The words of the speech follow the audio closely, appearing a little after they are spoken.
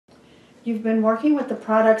You've been working with the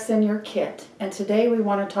products in your kit, and today we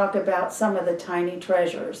want to talk about some of the tiny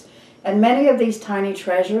treasures. And many of these tiny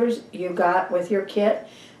treasures you got with your kit,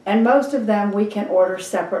 and most of them we can order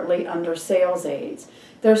separately under sales aids.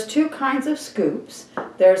 There's two kinds of scoops.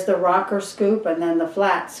 There's the rocker scoop and then the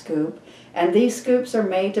flat scoop. And these scoops are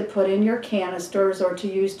made to put in your canisters or to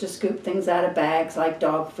use to scoop things out of bags like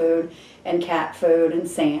dog food and cat food and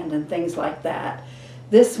sand and things like that.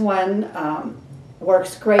 This one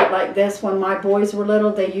works great like this. When my boys were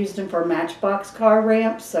little, they used them for Matchbox car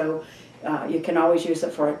ramps, so you can always use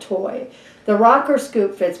it for a toy. The rocker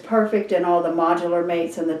scoop fits perfect in all the modular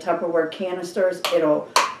mates and the Tupperware canisters. It'll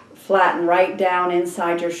flatten right down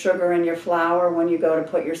inside your sugar and your flour when you go to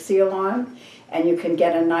put your seal on, and you can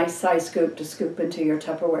get a nice size scoop to scoop into your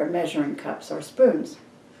Tupperware measuring cups or spoons.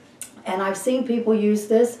 And I've seen people use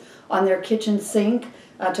this on their kitchen sink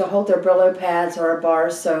to hold their Brillo pads or a bar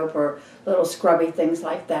of soap or little scrubby things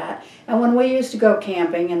like that. And when we used to go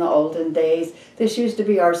camping in the olden days, this used to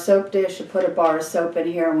be our soap dish. You put a bar of soap in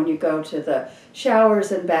here, and when you go to the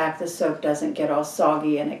showers and back, the soap doesn't get all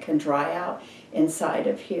soggy and it can dry out inside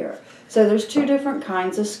of here. So there's two different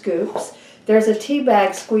kinds of scoops. There's a tea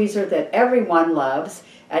bag squeezer that everyone loves,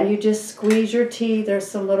 and you just squeeze your tea. There's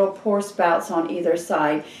some little pour spouts on either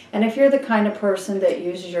side, and if you're the kind of person that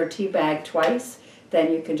uses your tea bag twice,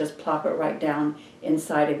 then you can just plop it right down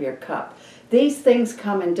inside of your cup. These things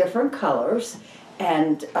come in different colors,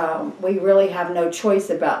 and we really have no choice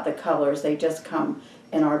about the colors. They just come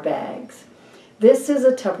in our bags. This is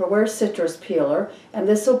a Tupperware citrus peeler, and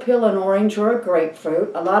this will peel an orange or a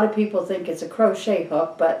grapefruit. A lot of people think it's a crochet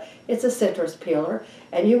hook, but it's a citrus peeler.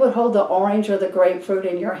 And you would hold the orange or the grapefruit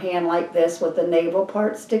in your hand like this with the navel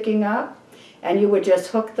part sticking up. And you would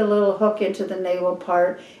just hook the little hook into the navel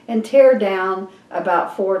part and tear down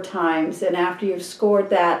about 4 times. And after you've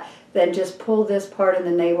scored that, then just pull this part in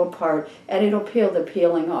the navel part, and it'll peel the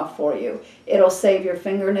peeling off for you. It'll save your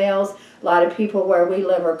fingernails. A lot of people where we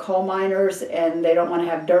live are coal miners, and they don't want to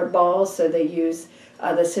have dirt balls, so they use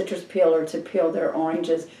the citrus peeler to peel their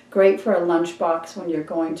oranges. Great for a lunchbox when you're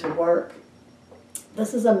going to work.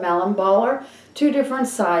 This is a melon baller, 2 different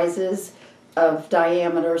sizes of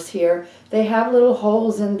diameters here. They have little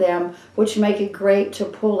holes in them, which make it great to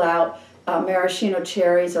pull out maraschino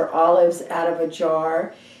cherries or olives out of a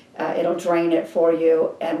jar. It'll drain it for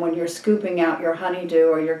you, and when you're scooping out your honeydew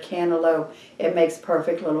or your cantaloupe, it makes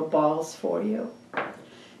perfect little balls for you.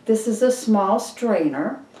 This is a small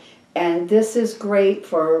strainer, and this is great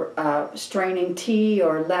for straining tea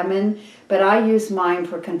or lemon, but I use mine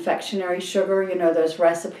for confectionery sugar. You know those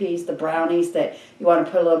recipes, the brownies that you want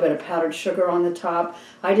to put a little bit of powdered sugar on the top.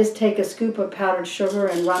 I just take a scoop of powdered sugar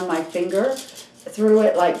and run my finger through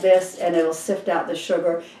it like this, and it'll sift out the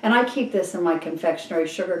sugar. And I keep this in my confectionery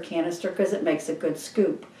sugar canister because it makes a good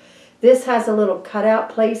scoop. This has a little cutout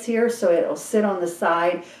place here, so it'll sit on the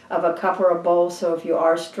side of a cup or a bowl, so if you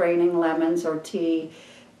are straining lemons or tea,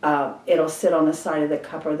 it'll sit on the side of the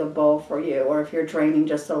cup or the bowl for you, or if you're draining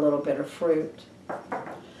just a little bit of fruit.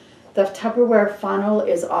 The Tupperware funnel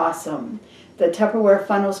is awesome. The Tupperware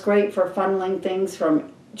funnel is great for funneling things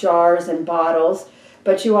from jars and bottles,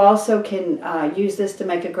 but you also can use this to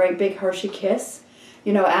make a great big Hershey kiss.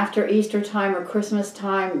 You know, after Easter time or Christmas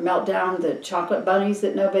time, melt down the chocolate bunnies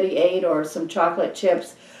that nobody ate or some chocolate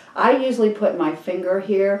chips. I usually put my finger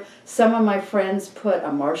here. Some of my friends put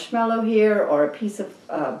a marshmallow here or a piece of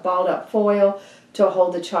balled up foil to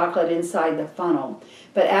hold the chocolate inside the funnel.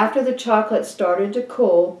 But after the chocolate started to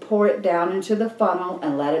cool, pour it down into the funnel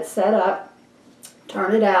and let it set up.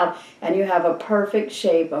 Turn it out, and you have a perfect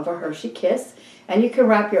shape of a Hershey kiss. And you can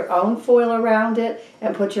wrap your own foil around it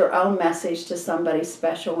and put your own message to somebody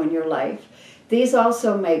special in your life. These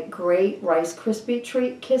also make great Rice Krispie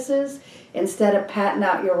treat kisses. Instead of patting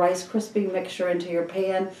out your Rice Krispie mixture into your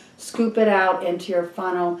pan, scoop it out into your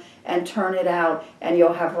funnel and turn it out, and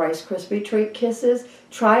you'll have Rice Krispie treat kisses.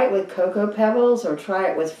 Try it with Cocoa Pebbles or try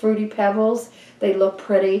it with Fruity Pebbles. They look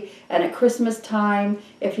pretty. And at Christmas time,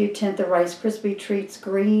 if you tint the Rice Krispie treats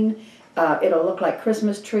green, it'll look like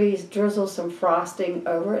Christmas trees. Drizzle some frosting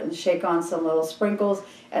over it and shake on some little sprinkles,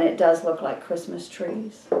 and it does look like Christmas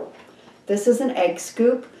trees. This is an egg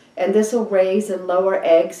scoop, and this will raise and lower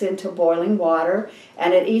eggs into boiling water.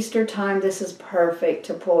 And at Easter time, this is perfect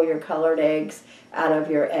to pull your colored eggs out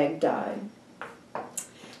of your egg dye.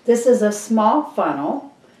 This is a small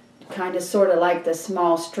funnel, kind of sort of like the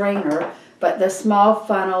small strainer, but the small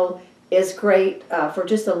funnel is great for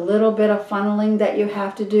just a little bit of funneling that you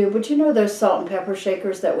have to do. But you know those salt and pepper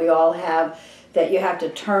shakers that we all have that you have to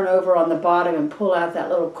turn over on the bottom and pull out that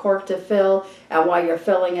little cork to fill, and while you're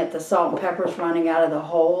filling it, the salt and pepper's running out of the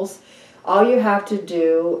holes? All you have to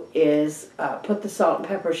do is put the salt and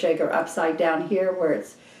pepper shaker upside down here where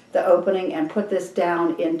it's the opening, and put this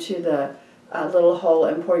down into the little hole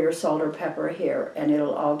and pour your salt or pepper here, and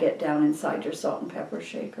it'll all get down inside your salt and pepper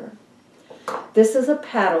shaker. This is a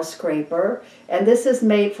paddle scraper, and this is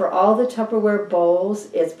made for all the Tupperware bowls.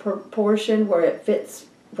 It's proportioned where it fits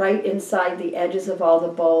right inside the edges of all the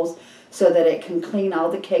bowls so that it can clean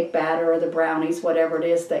all the cake batter or the brownies, whatever it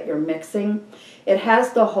is that you're mixing. It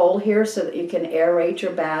has the hole here so that you can aerate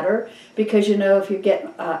your batter, because you know if you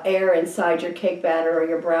get air inside your cake batter or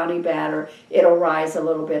your brownie batter, it'll rise a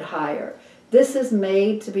little bit higher. This is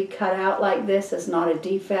made to be cut out like this. It's not a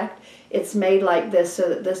defect. It's made like this so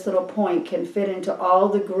that this little point can fit into all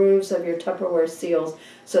the grooves of your Tupperware seals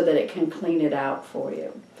so that it can clean it out for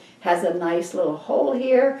you. Has a nice little hole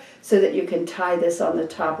here so that you can tie this on the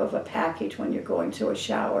top of a package when you're going to a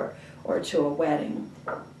shower or to a wedding.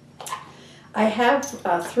 I have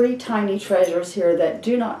 3 tiny treasures here that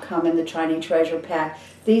do not come in the tiny treasure pack.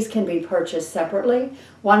 These can be purchased separately.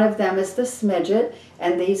 One of them is the Smidget,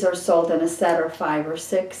 and these are sold in a set of 5 or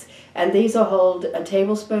 6. And these will hold a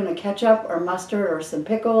tablespoon of ketchup or mustard or some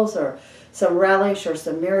pickles or some relish or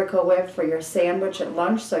some Miracle Whip for your sandwich at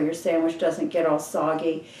lunch so your sandwich doesn't get all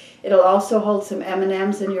soggy. It'll also hold some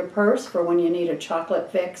M&Ms in your purse for when you need a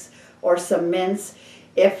chocolate fix, or some mints.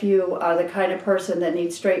 If you are the kind of person that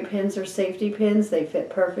needs straight pins or safety pins, they fit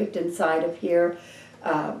perfect inside of here.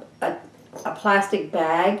 A plastic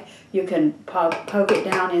bag, you can poke it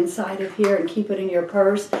down inside of here and keep it in your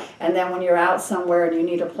purse, and then when you're out somewhere and you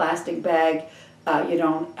need a plastic bag, you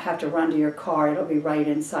don't have to run to your car. It'll be right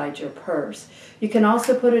inside your purse. You can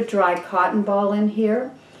also put a dry cotton ball in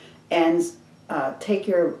here and take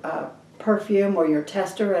your perfume or your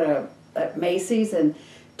tester at Macy's and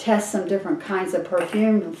test some different kinds of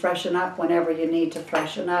perfume and freshen up whenever you need to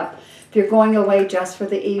freshen up. If you're going away just for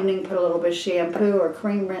the evening, put a little bit of shampoo or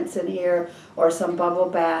cream rinse in here or some bubble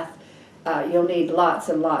bath. You'll need lots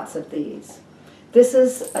and lots of these. This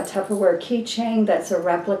is a Tupperware keychain that's a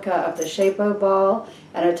replica of the Shape-O ball,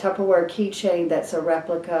 and a Tupperware keychain that's a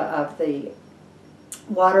replica of the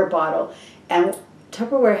water bottle. And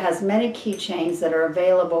Tupperware has many keychains that are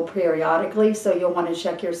available periodically, so you'll want to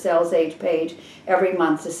check your sales age page every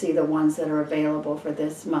month to see the ones that are available for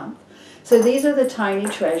this month. So these are the tiny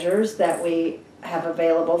treasures that we have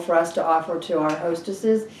available for us to offer to our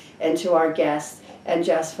hostesses and to our guests, and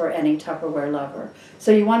just for any Tupperware lover.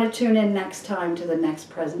 So you want to tune in next time to the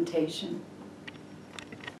next presentation.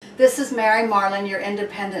 This is Mary Marlin, your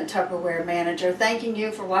independent Tupperware manager, thanking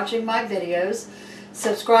you for watching my videos.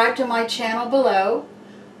 Subscribe to my channel below.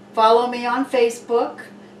 Follow me on Facebook.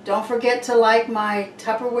 Don't forget to like my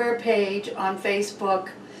Tupperware page on Facebook,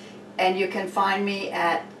 and you can find me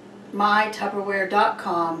at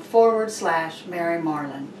mytupperware.com/Mary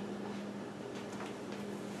Marlin.